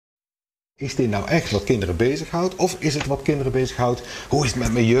Is dit nou echt wat kinderen bezighoudt? Of is het wat kinderen bezighoudt? Hoe is het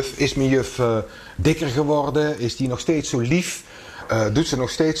met mijn juf? Is mijn juf dikker geworden? Is die nog steeds zo lief? Doet ze nog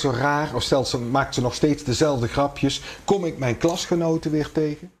steeds zo raar? Of maakt ze nog steeds dezelfde grapjes? Kom ik mijn klasgenoten weer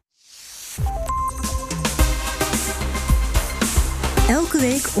tegen? Elke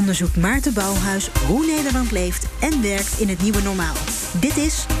week onderzoekt Maarten Bouwhuis hoe Nederland leeft en werkt in het nieuwe normaal. Dit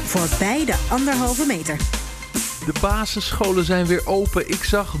is Voorbij de 1,5 meter. De basisscholen zijn weer open. Ik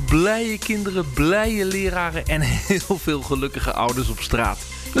zag blije kinderen, blije leraren en heel veel gelukkige ouders op straat.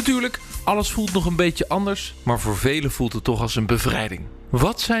 Natuurlijk, alles voelt nog een beetje anders, maar voor velen voelt het toch als een bevrijding.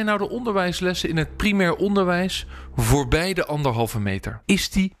 Wat zijn nou de onderwijslessen in het primair onderwijs voorbij de 1,5 meter? Is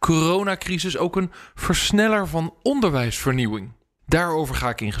die coronacrisis ook een versneller van onderwijsvernieuwing? Daarover ga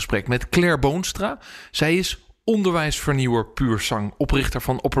ik in gesprek met Claire Boonstra. Zij is onderwijsvernieuwer puur sang, oprichter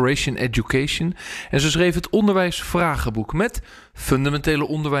van Operation Education. En ze schreef het onderwijsvragenboek met fundamentele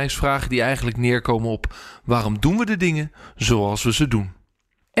onderwijsvragen die eigenlijk neerkomen op waarom doen we de dingen zoals we ze doen.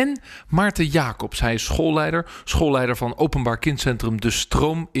 En Maarten Jacobs, hij is schoolleider van Openbaar Kindcentrum De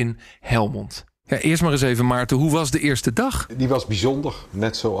Stroom in Helmond. Ja, eerst maar eens even Maarten, hoe was de eerste dag? Die was bijzonder,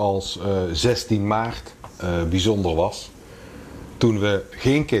 net zoals 16 maart bijzonder was. Toen we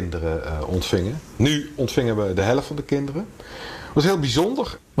geen kinderen ontvingen. Nu ontvingen we de helft van de kinderen. Dat was heel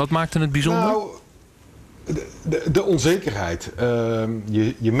bijzonder. Wat maakte het bijzonder? Nou, de onzekerheid.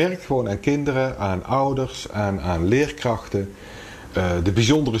 Je merkt gewoon aan kinderen, aan ouders, aan leerkrachten. De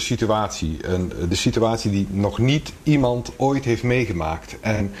bijzondere situatie. De situatie die nog niet iemand ooit heeft meegemaakt.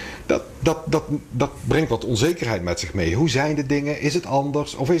 En dat brengt wat onzekerheid met zich mee. Hoe zijn de dingen? Is het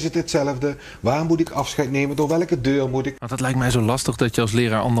anders? Of is het hetzelfde? Waar moet ik afscheid nemen? Door welke deur moet ik? Want het lijkt mij zo lastig dat je als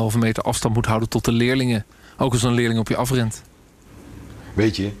leraar 1,5 meter afstand moet houden tot de leerlingen. Ook als een leerling op je afrent.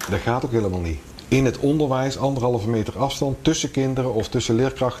 Weet je, dat gaat ook helemaal niet. In het onderwijs 1,5 meter afstand tussen kinderen of tussen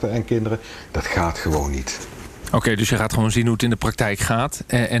leerkrachten en kinderen. Dat gaat gewoon niet. Oké, dus je gaat gewoon zien hoe het in de praktijk gaat.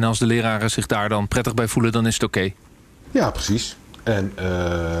 En als de leraren zich daar dan prettig bij voelen, dan is het oké. Ja, precies. En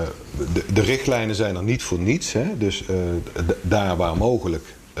de richtlijnen zijn er niet voor niets. Hè? Dus daar waar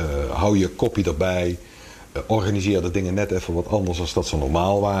mogelijk hou je kopie erbij. Organiseer de dingen net even wat anders dan dat ze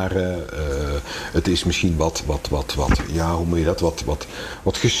normaal waren. Het is misschien ja, hoe moet je dat?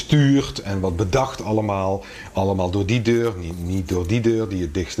 Wat gestuurd en wat bedacht allemaal. Allemaal door die deur, niet door die deur die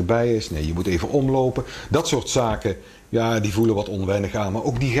het dichtst bij is. Nee, je moet even omlopen. Dat soort zaken, ja, die voelen wat onwennig aan. Maar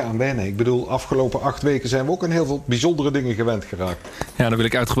ook die gaan wennen. Ik bedoel, afgelopen 8 weken zijn we ook aan heel veel bijzondere dingen gewend geraakt. Ja, daar wil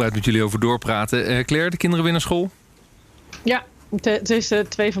ik uitgebreid met jullie over doorpraten. Claire, de kinderen weer naar school? Ja. Het is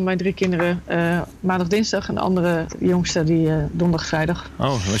 2 van mijn 3 kinderen maandag, dinsdag en de andere jongste die donderdag, vrijdag. Oh,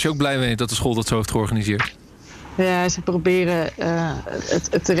 dan was je ook blij mee dat de school dat zo heeft georganiseerd? Ja, ze proberen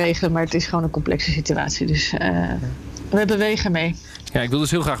het te regelen, maar het is gewoon een complexe situatie. Dus we bewegen mee. Ja, ik wil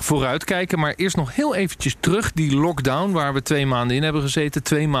dus heel graag vooruit kijken, maar eerst nog heel eventjes terug. Die lockdown waar we 2 maanden in hebben gezeten.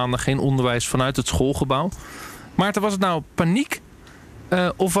 2 maanden geen onderwijs vanuit het schoolgebouw. Maarten, was het nou paniek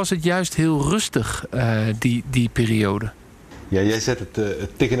of was het juist heel rustig die periode? Ja, jij zet het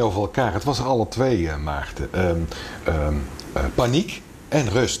tegenover elkaar. Het was er alle twee, Maarten. Paniek en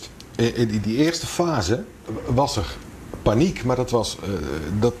rust. In die eerste fase was er paniek, maar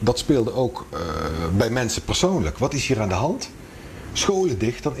dat speelde ook bij mensen persoonlijk. Wat is hier aan de hand? Scholen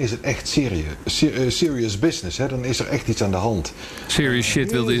dicht, dan is het echt serious business. Hè? Dan is er echt iets aan de hand. Serious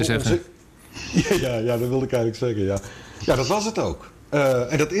shit wilde je zeggen? Ja, dat wilde ik eigenlijk zeggen, ja. Ja, dat was het ook.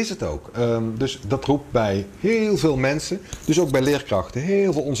 En dat is het ook. Dus dat roept bij heel veel mensen, dus ook bij leerkrachten,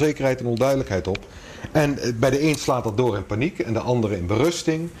 heel veel onzekerheid en onduidelijkheid op. En bij de een slaat dat door in paniek en de andere in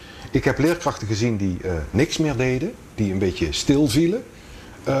berusting. Ik heb leerkrachten gezien die niks meer deden, die een beetje stil vielen.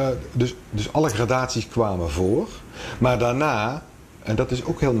 Dus alle gradaties kwamen voor. Maar daarna, en dat is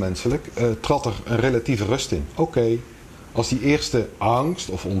ook heel menselijk, trad er een relatieve rust in. Oké, als die eerste angst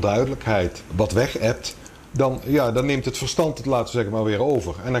of onduidelijkheid wat weg-ebt, dan neemt het verstand het, laten we zeggen, maar weer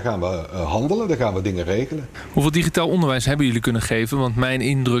over. En dan gaan we handelen, dan gaan we dingen regelen. Hoeveel digitaal onderwijs hebben jullie kunnen geven? Want mijn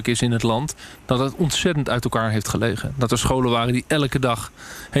indruk is in het land dat het ontzettend uit elkaar heeft gelegen. Dat er scholen waren die elke dag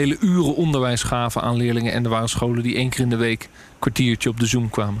hele uren onderwijs gaven aan leerlingen. En er waren scholen die 1 keer in de week een kwartiertje op de Zoom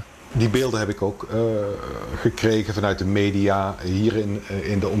kwamen. Die beelden heb ik ook gekregen vanuit de media. Hier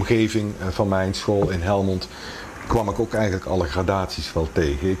in de omgeving van mijn school in Helmond kwam ik ook eigenlijk alle gradaties wel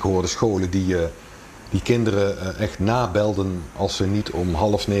tegen. Ik hoorde scholen die kinderen echt nabelden als ze niet om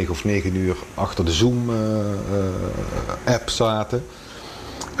 8:30 of 9:00 achter de Zoom-app zaten.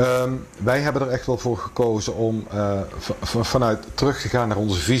 Wij hebben er echt wel voor gekozen om vanuit terug te gaan naar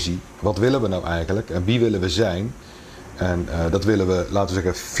onze visie. Wat willen we nou eigenlijk en wie willen we zijn? En dat willen we, laten we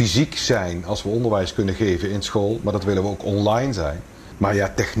zeggen, fysiek zijn als we onderwijs kunnen geven in school. Maar dat willen we ook online zijn. Maar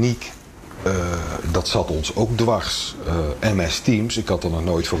ja, techniek. dat zat ons ook dwars. MS Teams, ik had er nog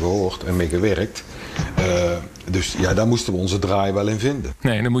nooit van gehoord en mee gewerkt. Dus ja, daar moesten we onze draai wel in vinden.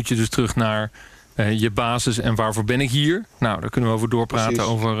 Nee, dan moet je dus terug naar je basis en waarvoor ben ik hier? Nou, daar kunnen we over doorpraten.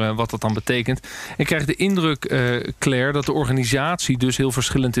 Precies. Over wat dat dan betekent. Ik krijg de indruk, Claire, dat de organisatie dus heel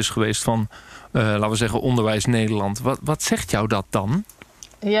verschillend is geweest van, laten we zeggen, Onderwijs Nederland. Wat zegt jou dat dan?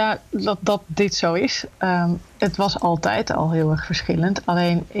 Ja, dat dit zo is. Het was altijd al heel erg verschillend.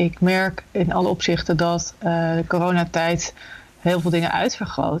 Alleen ik merk in alle opzichten dat de coronatijd heel veel dingen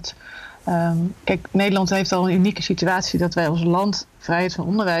uitvergroot. Kijk, Nederland heeft al een unieke situatie dat wij als land vrijheid van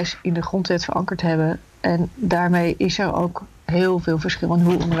onderwijs in de grondwet verankerd hebben. En daarmee is er ook heel veel verschil in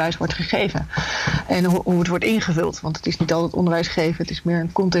hoe onderwijs wordt gegeven. En hoe het wordt ingevuld. Want het is niet altijd onderwijs geven. Het is meer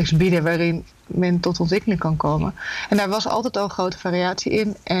een context bieden waarin men tot ontwikkeling kan komen. En daar was altijd al grote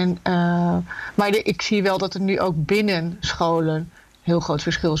variatie in. Maar ik zie wel dat er nu ook binnen scholen heel groot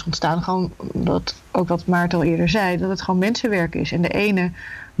verschil is ontstaan. Gewoon dat, ook wat Maarten al eerder zei, dat het gewoon mensenwerk is. En de ene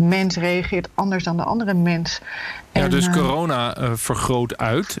mens reageert anders dan de andere mens. Ja, dus corona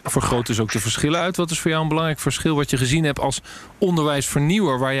vergroot dus ook de verschillen uit. Wat is voor jou een belangrijk verschil wat je gezien hebt als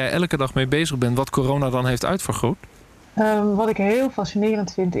onderwijsvernieuwer, waar jij elke dag mee bezig bent, wat corona dan heeft uitvergroot? Wat ik heel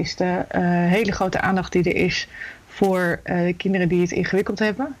fascinerend vind is de hele grote aandacht die er is voor de kinderen die het ingewikkeld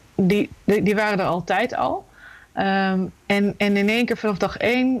hebben. Die waren er altijd al. En in één keer vanaf dag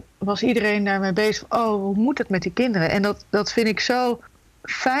 1 was iedereen daarmee bezig. Oh, hoe moet het met die kinderen? En dat vind ik zo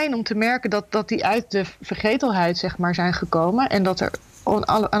fijn om te merken dat die uit de vergetelheid, zeg maar, zijn gekomen. En dat er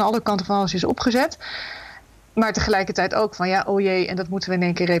aan alle kanten van alles is opgezet. Maar tegelijkertijd ook van ja, oh jee, en dat moeten we in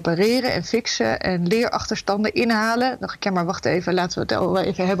één keer repareren en fixen en leerachterstanden inhalen. Dan dacht ik, ja, maar wacht even, laten we het wel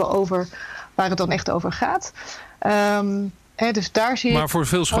even hebben over waar het dan echt over gaat. Dus daar zie maar voor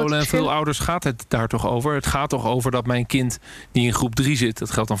veel scholen en veel ouders gaat het daar toch over? Het gaat toch over dat mijn kind die in groep 3 zit,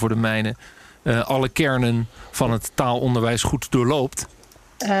 dat geldt dan voor de mijne, alle kernen van het taalonderwijs goed doorloopt.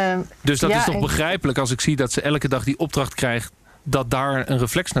 Dus dat is toch begrijpelijk als ik zie dat ze elke dag die opdracht krijgt, dat daar een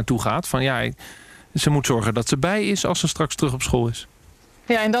reflex naartoe gaat. Van ja, ze moet zorgen dat ze bij is als ze straks terug op school is.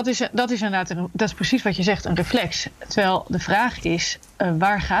 Ja, en dat is inderdaad, dat is precies wat je zegt, een reflex. Terwijl de vraag is,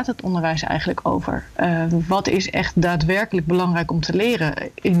 waar gaat het onderwijs eigenlijk over? Wat is echt daadwerkelijk belangrijk om te leren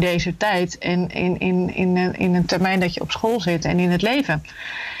in deze tijd en in een termijn dat je op school zit en in het leven?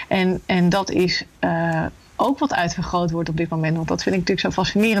 En dat is ook wat uitvergroot wordt op dit moment. Want dat vind ik natuurlijk zo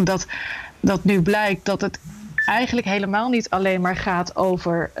fascinerend dat nu blijkt dat het eigenlijk helemaal niet alleen maar gaat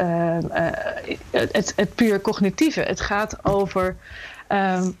over het puur cognitieve. Het gaat over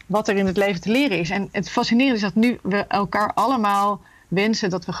wat er in het leven te leren is. En het fascinerende is dat nu we elkaar allemaal wensen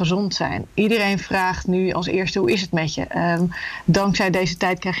dat we gezond zijn. Iedereen vraagt nu als eerste, hoe is het met je? Dankzij deze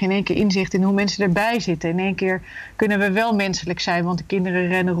tijd krijg je in één keer inzicht in hoe mensen erbij zitten. In één keer kunnen we wel menselijk zijn, want de kinderen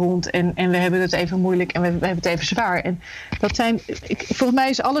rennen rond en we hebben het even moeilijk en we hebben het even zwaar. En volgens mij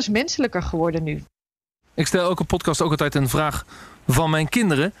is alles menselijker geworden nu. Ik stel elke podcast ook altijd een vraag van mijn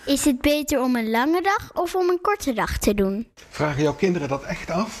kinderen. Is het beter om een lange dag of om een korte dag te doen? Vragen jouw kinderen dat echt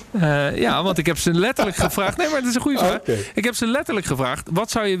af? Ja, want ik heb ze letterlijk gevraagd. Nee, maar het is een goede vraag. Okay. Ik heb ze letterlijk gevraagd,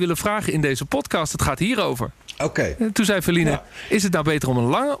 wat zou je willen vragen in deze podcast? Het gaat hierover. Oké. Toen zei Feline, is het nou beter om een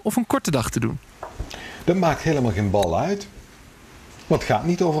lange of een korte dag te doen? Dat maakt helemaal geen bal uit. Want het gaat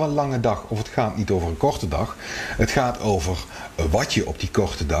niet over een lange dag of het gaat niet over een korte dag. Het gaat over wat je op die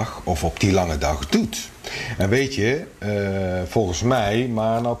korte dag of op die lange dag doet. En weet je, volgens mij,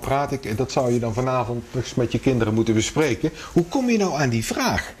 maar nou praat ik, dat zou je dan vanavond eens met je kinderen moeten bespreken. Hoe kom je nou aan die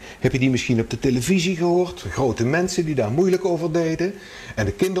vraag? Heb je die misschien op de televisie gehoord? Grote mensen die daar moeilijk over deden. En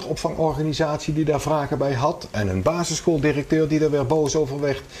de kinderopvangorganisatie die daar vragen bij had. En een basisschooldirecteur die er weer boos over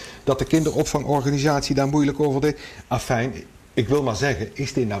werd. Dat de kinderopvangorganisatie daar moeilijk over deed. Afijn. Ik wil maar zeggen,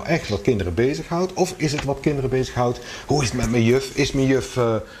 is dit nou echt wat kinderen bezighoudt? Of is het wat kinderen bezighoudt? Hoe is het met mijn juf? Is mijn juf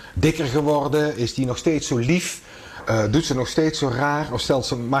dikker geworden? Is die nog steeds zo lief? Doet ze nog steeds zo raar?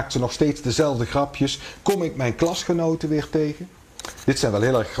 Of maakt ze nog steeds dezelfde grapjes? Kom ik mijn klasgenoten weer tegen? Dit zijn wel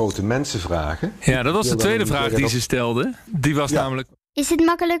heel erg grote mensenvragen. Ja, dat was de tweede vraag die ze stelde. Die was namelijk... Is het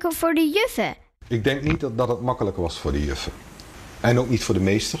makkelijker voor de juffen? Ik denk niet dat het makkelijker was voor de juffen. En ook niet voor de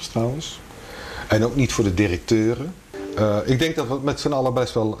meesters trouwens. En ook niet voor de directeuren. Ik denk dat we het met z'n allen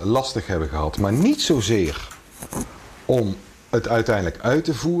best wel lastig hebben gehad. Maar niet zozeer om het uiteindelijk uit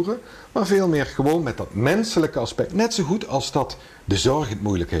te voeren. Maar veel meer gewoon met dat menselijke aspect. Net zo goed als dat de zorg het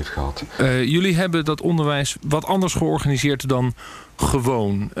moeilijk heeft gehad. Jullie hebben dat onderwijs wat anders georganiseerd dan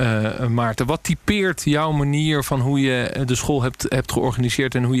gewoon, Maarten. Wat typeert jouw manier van hoe je de school hebt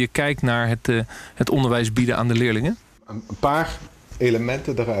georganiseerd... en hoe je kijkt naar het onderwijs bieden aan de leerlingen? Een paar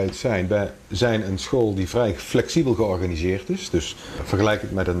elementen daaruit zijn een school die vrij flexibel georganiseerd is. Dus vergelijk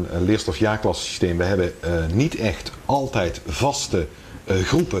het met een leerstofjaarklassysteem. We hebben niet echt altijd vaste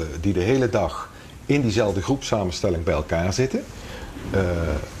groepen die de hele dag in diezelfde groepsamenstelling bij elkaar zitten.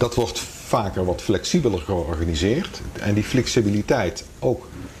 Dat wordt vaker wat flexibeler georganiseerd. En die flexibiliteit ook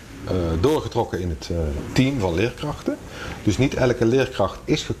doorgetrokken in het team van leerkrachten. Dus niet elke leerkracht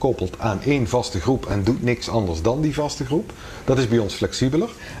is gekoppeld aan één vaste groep en doet niks anders dan die vaste groep. Dat is bij ons flexibeler.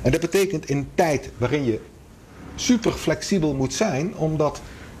 En dat betekent in een tijd waarin je super flexibel moet zijn, omdat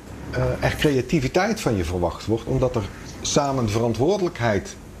er creativiteit van je verwacht wordt, omdat er samen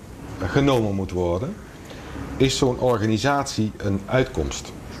verantwoordelijkheid genomen moet worden, is zo'n organisatie een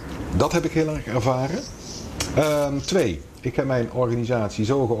uitkomst. Dat heb ik heel erg ervaren. 2. Ik heb mijn organisatie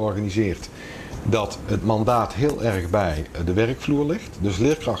zo georganiseerd dat het mandaat heel erg bij de werkvloer ligt. Dus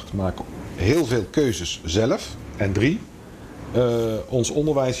leerkrachten maken heel veel keuzes zelf. En 3. Ons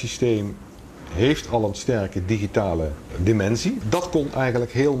onderwijssysteem heeft al een sterke digitale dimensie. Dat kon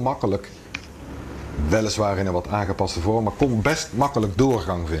eigenlijk heel makkelijk, weliswaar in een wat aangepaste vorm, maar kon best makkelijk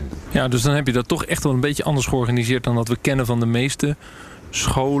doorgang vinden. Ja, dus dan heb je dat toch echt wel een beetje anders georganiseerd dan dat we kennen van de meeste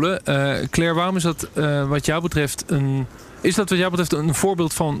scholen. Claire, waarom is dat wat jou betreft een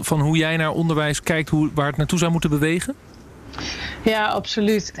voorbeeld van hoe jij naar onderwijs kijkt, waar het naartoe zou moeten bewegen? Ja,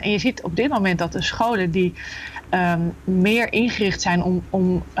 absoluut. En je ziet op dit moment dat de scholen die meer ingericht zijn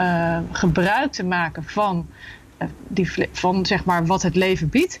om gebruik te maken van zeg maar wat het leven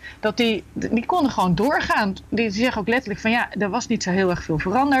biedt, dat die konden gewoon doorgaan. Die zeggen ook letterlijk van ja, er was niet zo heel erg veel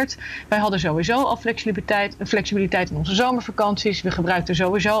veranderd. Wij hadden sowieso al flexibiliteit in onze zomervakanties. We gebruikten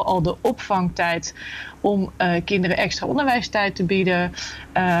sowieso al de opvangtijd om kinderen extra onderwijstijd te bieden.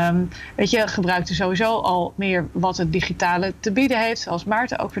 Gebruikten sowieso al meer wat het digitale te bieden heeft, zoals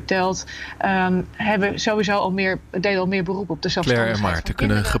Maarten ook vertelt. Deden al meer beroep op de zelfstandigheid. Claire en Maarten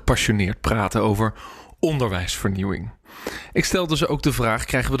kunnen gepassioneerd praten over onderwijsvernieuwing. Ik stel dus ook de vraag,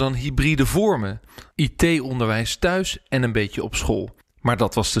 krijgen we dan hybride vormen? IT-onderwijs thuis en een beetje op school. Maar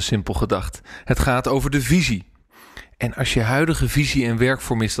dat was te simpel gedacht. Het gaat over de visie. En als je huidige visie en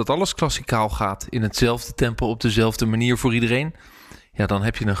werkvorm is dat alles klassikaal gaat, in hetzelfde tempo, op dezelfde manier voor iedereen, ja, dan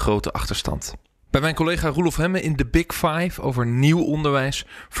heb je een grote achterstand. Bij mijn collega Roelof Hemme in The Big Five over nieuw onderwijs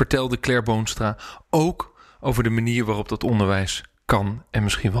vertelde Claire Boonstra ook over de manier waarop dat onderwijs kan en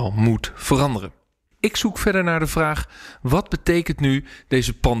misschien wel moet veranderen. Ik zoek verder naar de vraag, wat betekent nu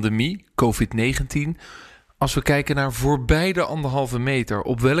deze pandemie, COVID-19, als we kijken naar voorbij de 1,5 meter?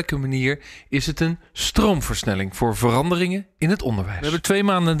 Op welke manier is het een stroomversnelling voor veranderingen in het onderwijs? We hebben 2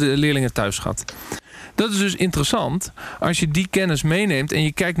 maanden de leerlingen thuis gehad. Dat is dus interessant als je die kennis meeneemt en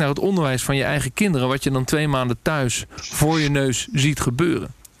je kijkt naar het onderwijs van je eigen kinderen, wat je dan 2 maanden thuis voor je neus ziet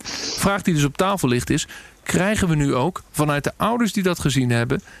gebeuren. De vraag die dus op tafel ligt is, krijgen we nu ook vanuit de ouders die dat gezien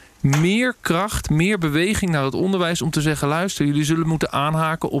hebben meer kracht, meer beweging naar het onderwijs om te zeggen, luister, jullie zullen moeten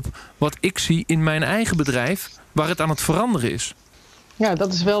aanhaken op wat ik zie in mijn eigen bedrijf, waar het aan het veranderen is. Ja,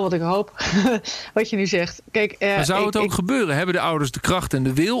 dat is wel wat ik hoop, wat je nu zegt. Kijk, maar zou het ook gebeuren? Hebben de ouders de kracht en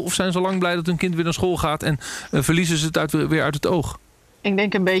de wil, of zijn ze lang blij dat hun kind weer naar school gaat en verliezen ze het weer uit het oog? Ik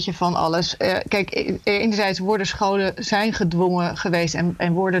denk een beetje van alles. Kijk, enerzijds worden scholen zijn gedwongen geweest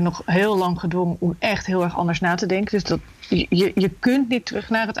en worden nog heel lang gedwongen om echt heel erg anders na te denken. Dus je kunt niet terug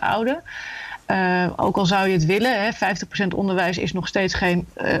naar het oude. Ook al zou je het willen, 50% onderwijs is nog steeds geen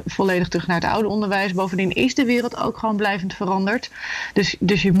volledig terug naar het oude onderwijs. Bovendien is de wereld ook gewoon blijvend veranderd.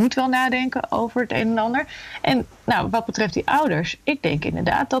 Dus je moet wel nadenken over het een en ander. En nou, wat betreft die ouders, ik denk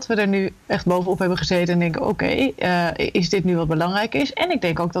inderdaad dat we er nu echt bovenop hebben gezeten en denken, oké, is dit nu wat belangrijk is? En ik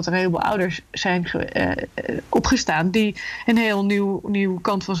denk ook dat er een heleboel ouders zijn opgestaan die een heel nieuw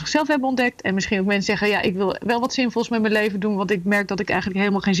kant van zichzelf hebben ontdekt. En misschien ook mensen zeggen, ja, ik wil wel wat zinvols met mijn leven doen, want ik merk dat ik eigenlijk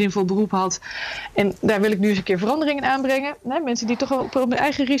helemaal geen zinvol beroep had. En daar wil ik nu eens een keer verandering in aanbrengen. Mensen die toch wel op hun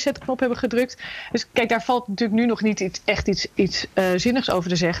eigen resetknop hebben gedrukt. Dus kijk, daar valt natuurlijk nu nog niet iets zinnigs over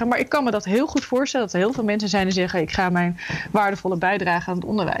te zeggen. Maar ik kan me dat heel goed voorstellen dat er heel veel mensen zijn die zeggen, ik ga mijn waardevolle bijdrage aan het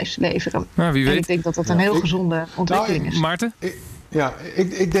onderwijs leveren. Nou, wie weet. En ik denk dat dat een heel gezonde ontwikkeling is. Maarten?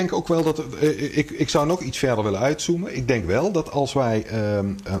 Ik denk ook wel dat ik zou nog iets verder willen uitzoomen. Ik denk wel dat als wij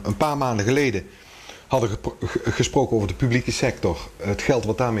een paar maanden geleden hadden gesproken over de publieke sector, het geld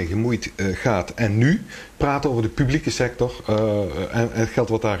wat daarmee gemoeid gaat, en nu praten over de publieke sector en het geld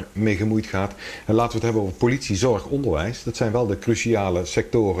wat daarmee gemoeid gaat. En laten we het hebben over politie, zorg, onderwijs. Dat zijn wel de cruciale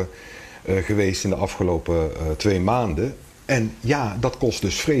sectoren geweest in de afgelopen 2 maanden. En ja, dat kost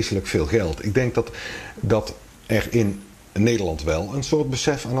dus vreselijk veel geld. Ik denk dat er in Nederland wel een soort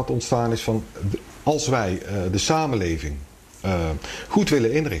besef aan het ontstaan is van, als wij de samenleving goed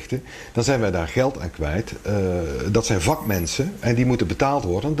willen inrichten, dan zijn wij daar geld aan kwijt. Dat zijn vakmensen en die moeten betaald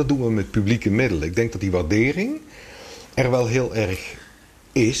worden. Dat doen we met publieke middelen. Ik denk dat die waardering er wel heel erg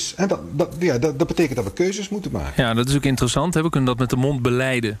is. En dat betekent dat we keuzes moeten maken. Ja, dat is ook interessant. We kunnen dat met de mond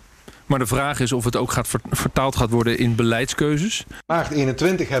belijden. Maar de vraag is of het ook vertaald gaat worden in beleidskeuzes. Maart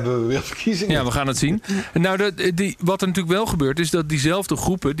 21 hebben we weer verkiezingen. Ja, we gaan het zien. Nou, wat er natuurlijk wel gebeurt is dat diezelfde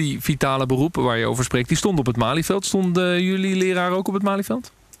groepen, die vitale beroepen waar je over spreekt, die stonden op het Malieveld. Stonden jullie leraren ook op het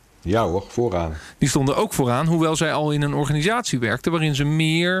Malieveld? Ja hoor, vooraan. Die stonden ook vooraan, hoewel zij al in een organisatie werkten waarin ze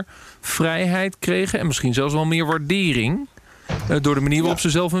meer vrijheid kregen en misschien zelfs wel meer waardering door de manier waarop ze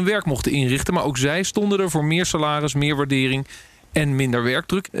zelf hun werk mochten inrichten. Maar ook zij stonden er voor meer salaris, meer waardering en minder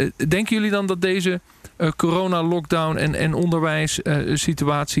werkdruk. Denken jullie dan dat deze corona-lockdown en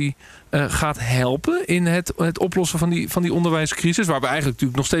onderwijssituatie gaat helpen in het oplossen van die onderwijscrisis, waar we eigenlijk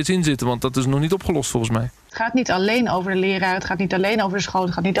natuurlijk nog steeds in zitten, want dat is nog niet opgelost volgens mij? Het gaat niet alleen over de leraar, het gaat niet alleen over de school,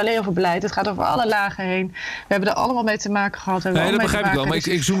 het gaat niet alleen over beleid, het gaat over alle lagen heen. We hebben er allemaal mee te maken gehad. Nee, dat begrijp ik wel, maar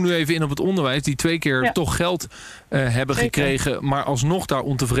ik zoom nu even in op het onderwijs, die 2 keer toch geld hebben gekregen, maar alsnog daar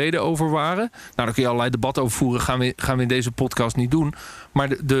ontevreden over waren. Nou, daar kun je allerlei debatten over voeren, gaan we in deze podcast niet doen. Maar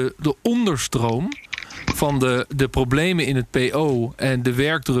de onderstroom van de problemen in het PO en de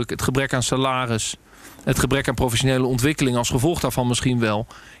werkdruk, het gebrek aan salaris, het gebrek aan professionele ontwikkeling als gevolg daarvan misschien wel.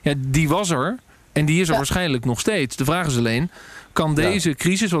 Ja, die was er en die is er waarschijnlijk nog steeds. De vraag is alleen, kan deze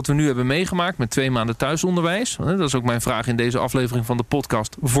crisis wat we nu hebben meegemaakt met 2 maanden thuisonderwijs, dat is ook mijn vraag in deze aflevering van de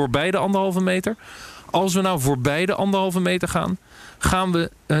podcast, voorbij de 1,5 meter. Als we nou voorbij de 1,5 meter gaan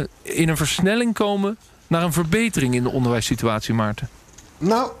we in een versnelling komen naar een verbetering in de onderwijssituatie, Maarten?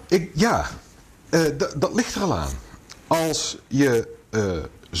 Nou, dat ligt er al aan. Als je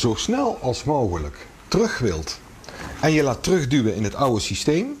zo snel als mogelijk terug wilt en je laat terugduwen in het oude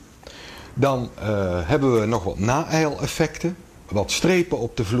systeem, dan hebben we nog wat na-eileffecten, wat strepen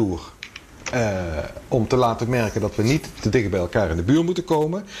op de vloer, om te laten merken dat we niet te dicht bij elkaar in de buurt moeten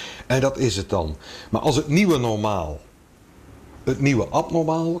komen. En dat is het dan. Maar als het nieuwe normaal het nieuwe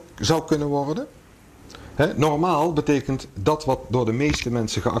abnormaal zou kunnen worden. Normaal betekent dat wat door de meeste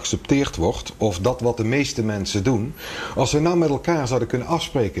mensen geaccepteerd wordt, of dat wat de meeste mensen doen. Als we nou met elkaar zouden kunnen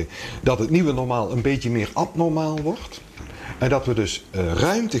afspreken dat het nieuwe normaal een beetje meer abnormaal wordt, en dat we dus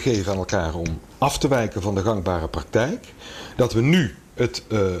ruimte geven aan elkaar om af te wijken van de gangbare praktijk, dat we nu het,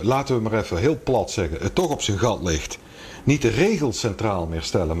 laten we maar even heel plat zeggen, het toch op zijn gat ligt, niet de regels centraal meer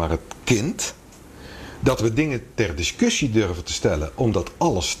stellen, maar het kind. Dat we dingen ter discussie durven te stellen, omdat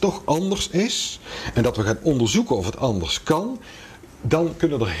alles toch anders is. En dat we gaan onderzoeken of het anders kan. Dan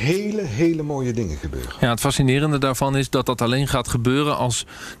kunnen er hele mooie dingen gebeuren. Ja, het fascinerende daarvan is dat dat alleen gaat gebeuren als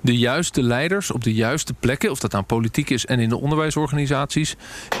de juiste leiders op de juiste plekken, of dat nou politiek is en in de onderwijsorganisaties,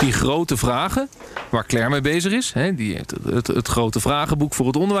 die grote vragen, waar Claire mee bezig is, die heeft het grote vragenboek voor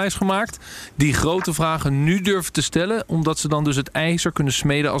het onderwijs gemaakt, die grote vragen nu durven te stellen, omdat ze dan dus het ijzer kunnen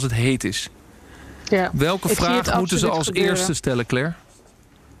smeden als het heet is. Ja, welke vraag moeten ze als eerste stellen, Claire?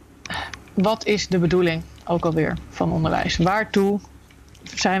 Wat is de bedoeling, ook alweer, van onderwijs? Waartoe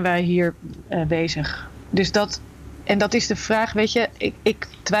zijn wij hier bezig? Dus dat is de vraag, weet je, ik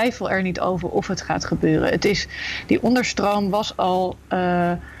twijfel er niet over of het gaat gebeuren. Die onderstroom was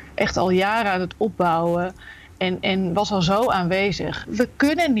echt al jaren aan het opbouwen en was al zo aanwezig. We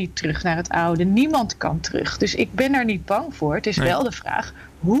kunnen niet terug naar het oude. Niemand kan terug. Dus ik ben er niet bang voor. Het is wel de vraag,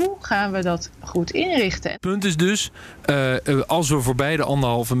 hoe gaan we dat goed inrichten? Het punt is dus, als we voorbij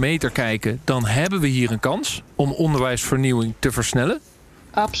de 1,5 meter kijken, dan hebben we hier een kans om onderwijsvernieuwing te versnellen.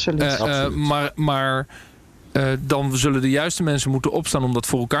 Absoluut. Maar dan zullen de juiste mensen moeten opstaan om dat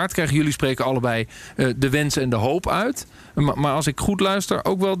voor elkaar te krijgen. Jullie spreken allebei de wens en de hoop uit. Maar als ik goed luister,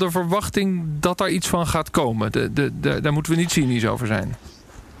 ook wel de verwachting dat daar iets van gaat komen. Daar moeten we niet cynisch over zijn.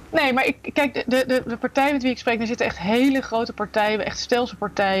 Nee, maar kijk, de partijen met wie ik spreek, er zitten echt hele grote partijen, echt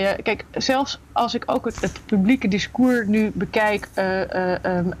stelselpartijen. Kijk, zelfs als ik ook het publieke discours nu bekijk,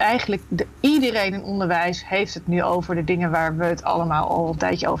 eigenlijk iedereen in onderwijs heeft het nu over de dingen waar we het allemaal al een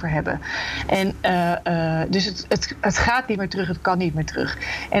tijdje over hebben. En dus het gaat niet meer terug, het kan niet meer terug.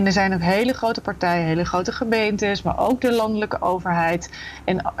 En er zijn ook hele grote partijen, hele grote gemeentes, maar ook de landelijke overheid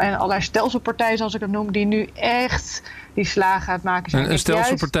en allerlei stelselpartijen, zoals ik het noem, die nu echt die slagen aan het maken zijn. Een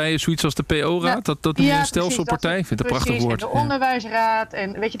stelselpartij is zoiets als de PO-raad? Dat noem je een stelselpartij? Ik vind het een prachtig woord. De onderwijsraad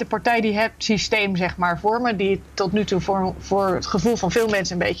en weet je, de partij die het systeem zeg maar vormen, die tot nu toe voor het gevoel van veel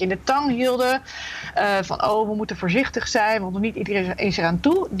mensen een beetje in de tang hielden. Van we moeten voorzichtig zijn, want niet iedereen is eraan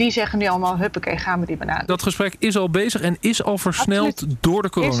toe. Die zeggen nu allemaal, huppakee, gaan we die benaderen. Dat gesprek is al bezig en is al versneld door de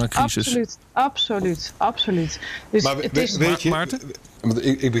coronacrisis. Absoluut. Dus maar weet je, Maarten?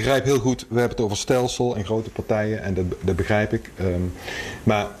 Ik begrijp heel goed, we hebben het over stelsel en grote partijen en dat begrijp ik.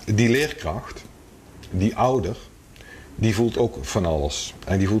 Maar die leerkracht, die ouder, die voelt ook van alles.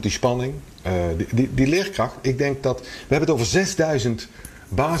 En die voelt die spanning. Die leerkracht, ik denk dat... We hebben het over 6000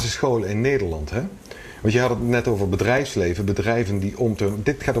 basisscholen in Nederland. Hè? Want je had het net over bedrijfsleven, bedrijven die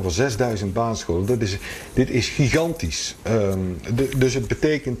dit gaat over 6000 basisscholen. Dit is gigantisch. Dus het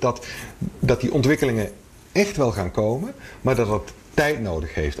betekent dat die ontwikkelingen echt wel gaan komen, maar dat het tijd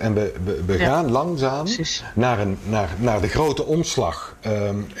nodig heeft. En we gaan langzaam naar de grote omslag.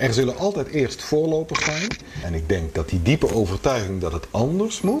 Er zullen altijd eerst voorlopers zijn. En ik denk dat die diepe overtuiging dat het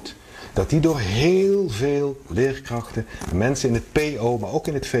anders moet, dat die door heel veel leerkrachten, mensen in het PO, maar ook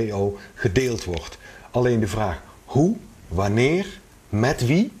in het VO, gedeeld wordt. Alleen de vraag hoe, wanneer, met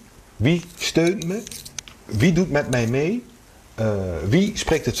wie steunt me, wie doet met mij mee, wie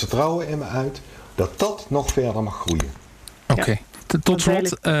spreekt het vertrouwen in me uit, dat nog verder mag groeien. Oké. Tot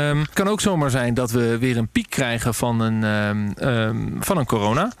slot, kan ook zomaar zijn dat we weer een piek krijgen van een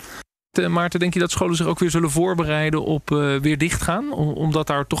corona. Maarten, denk je dat scholen zich ook weer zullen voorbereiden op weer dichtgaan? Omdat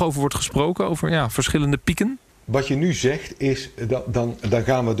daar toch over wordt gesproken, over verschillende pieken? Wat je nu zegt is, dan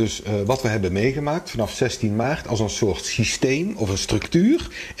gaan we dus wat we hebben meegemaakt vanaf 16 maart... als een soort systeem of een structuur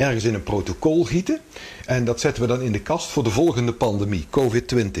ergens in een protocol gieten. En dat zetten we dan in de kast voor de volgende pandemie,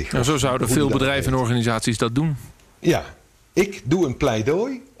 COVID-20. Nou, zo zouden veel bedrijven en organisaties dat doen. Ja, ik doe een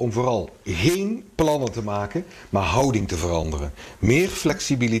pleidooi om vooral geen plannen te maken, maar houding te veranderen. Meer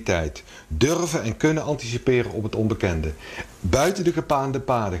flexibiliteit, durven en kunnen anticiperen op het onbekende. Buiten de gebaande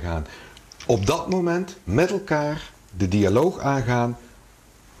paden gaan. Op dat moment met elkaar de dialoog aangaan.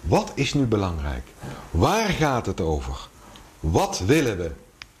 Wat is nu belangrijk? Waar gaat het over? Wat willen we?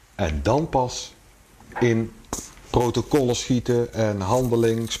 En dan pas in protocollen schieten en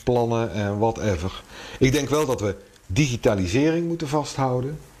handelingsplannen en whatever. Ik denk wel dat we digitalisering moeten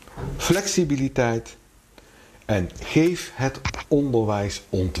vasthouden, flexibiliteit en geef het onderwijs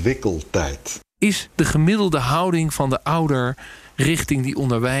ontwikkeltijd. Is de gemiddelde houding van de ouder richting die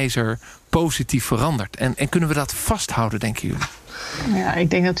onderwijzer positief veranderd? En kunnen we dat vasthouden, denken jullie? Ja, ik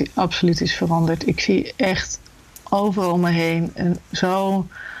denk dat die absoluut is veranderd. Ik zie echt overal om me heen een zo'n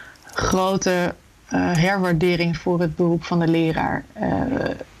grote herwaardering voor het beroep van de leraar.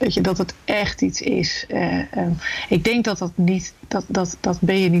 Weet je, dat het echt iets is. Ik denk dat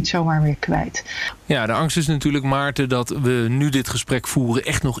ben je niet zomaar weer kwijt. Ja, de angst is natuurlijk, Maarten, dat we nu dit gesprek voeren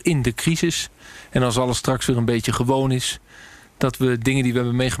echt nog in de crisis. En als alles straks weer een beetje gewoon is, dat we dingen die we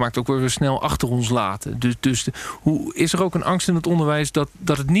hebben meegemaakt ook weer snel achter ons laten. Dus hoe is er ook een angst in het onderwijs dat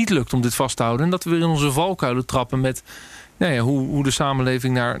het niet lukt om dit vast te houden en dat we weer in onze valkuilen trappen met hoe de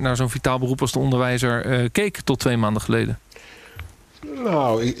samenleving naar zo'n vitaal beroep als de onderwijzer keek tot 2 maanden geleden?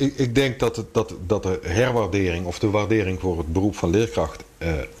 Nou, ik denk dat de herwaardering of de waardering voor het beroep van leerkracht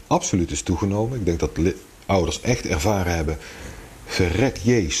absoluut is toegenomen. Ik denk dat ouders echt ervaren hebben, verrek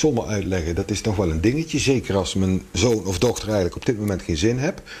sommen uitleggen, dat is toch wel een dingetje. Zeker als mijn zoon of dochter eigenlijk op dit moment geen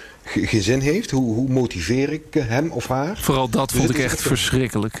zin heeft. Hoe motiveer ik hem of haar? Vooral dat vond ik echt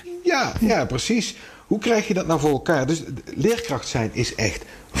verschrikkelijk. Ja, precies. Hoe krijg je dat nou voor elkaar? Dus leerkracht zijn is echt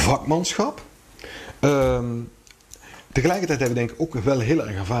vakmanschap. Tegelijkertijd hebben we denk ik ook wel heel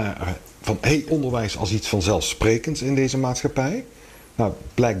erg ervaren van onderwijs als iets vanzelfsprekends in deze maatschappij. Nou,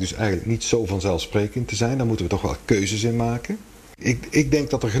 blijkt dus eigenlijk niet zo vanzelfsprekend te zijn. Daar moeten we toch wel keuzes in maken. Ik denk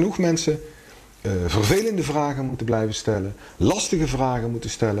dat er genoeg mensen vervelende vragen moeten blijven stellen, lastige vragen moeten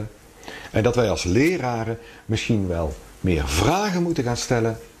stellen. En dat wij als leraren misschien wel meer vragen moeten gaan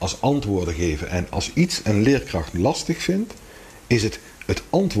stellen als antwoorden geven. En als iets een leerkracht lastig vindt, is het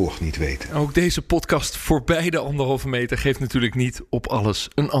antwoord niet weten. Ook deze podcast voorbij de 1,5 meter geeft natuurlijk niet op alles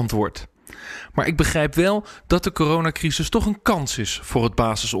een antwoord. Maar ik begrijp wel dat de coronacrisis toch een kans is voor het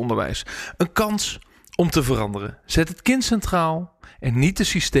basisonderwijs. Een kans om te veranderen. Zet het kind centraal en niet de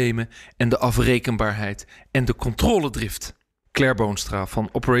systemen en de afrekenbaarheid en de controledrift. Claire Boonstra van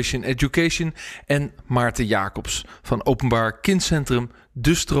Operation Education en Maarten Jacobs van Openbaar Kindcentrum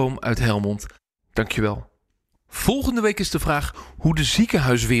De Stroom uit Helmond. Dankjewel. Volgende week is de vraag hoe de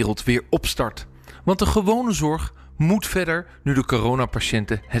ziekenhuiswereld weer opstart. Want de gewone zorg moet verder nu de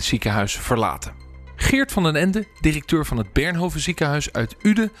coronapatiënten het ziekenhuis verlaten. Geert van den Ende, directeur van het Bernhoven Ziekenhuis uit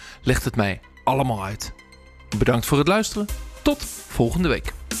Uden, legt het mij allemaal uit. Bedankt voor het luisteren. Tot volgende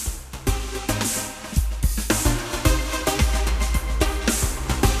week.